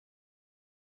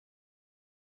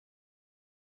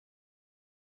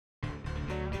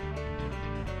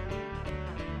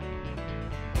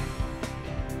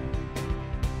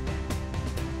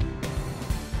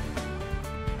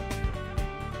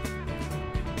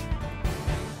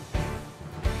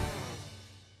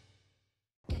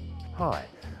Hi,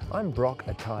 I'm Brock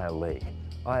Attire Lee.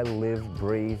 I live,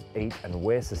 breathe, eat and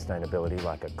wear sustainability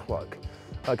like a cloak.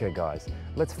 Okay guys,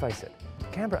 let's face it,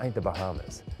 Canberra ain't the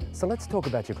Bahamas. So let's talk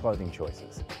about your clothing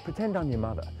choices. Pretend I'm your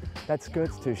mother. That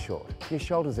skirt's too short, your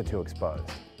shoulders are too exposed.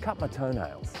 Cut my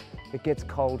toenails. It gets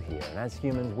cold here and as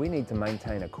humans we need to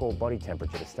maintain a core body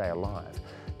temperature to stay alive.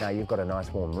 Now you've got a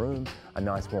nice warm room, a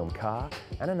nice warm car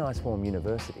and a nice warm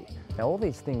university. Now all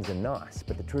these things are nice,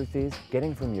 but the truth is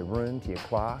getting from your room to your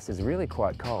class is really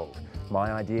quite cold.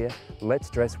 My idea,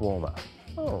 let's dress warmer.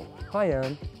 Oh, hi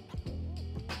Erin.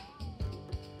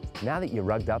 Now that you're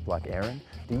rugged up like Erin,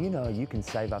 do you know you can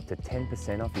save up to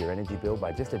 10% off your energy bill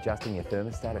by just adjusting your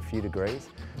thermostat a few degrees?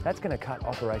 That's going to cut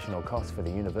operational costs for the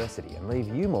university and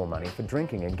leave you more money for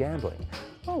drinking and gambling.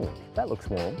 Oh, that looks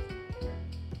warm.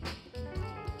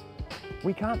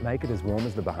 We can't make it as warm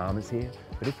as the Bahamas here,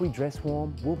 but if we dress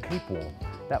warm, we'll keep warm.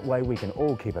 That way we can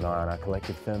all keep an eye on our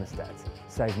collective thermostats,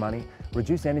 save money,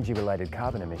 reduce energy-related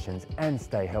carbon emissions and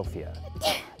stay healthier.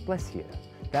 Bless you.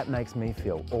 That makes me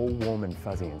feel all warm and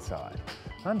fuzzy inside.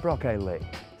 I'm Brock A. Lee,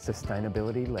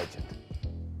 sustainability legend.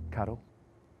 Cuddle.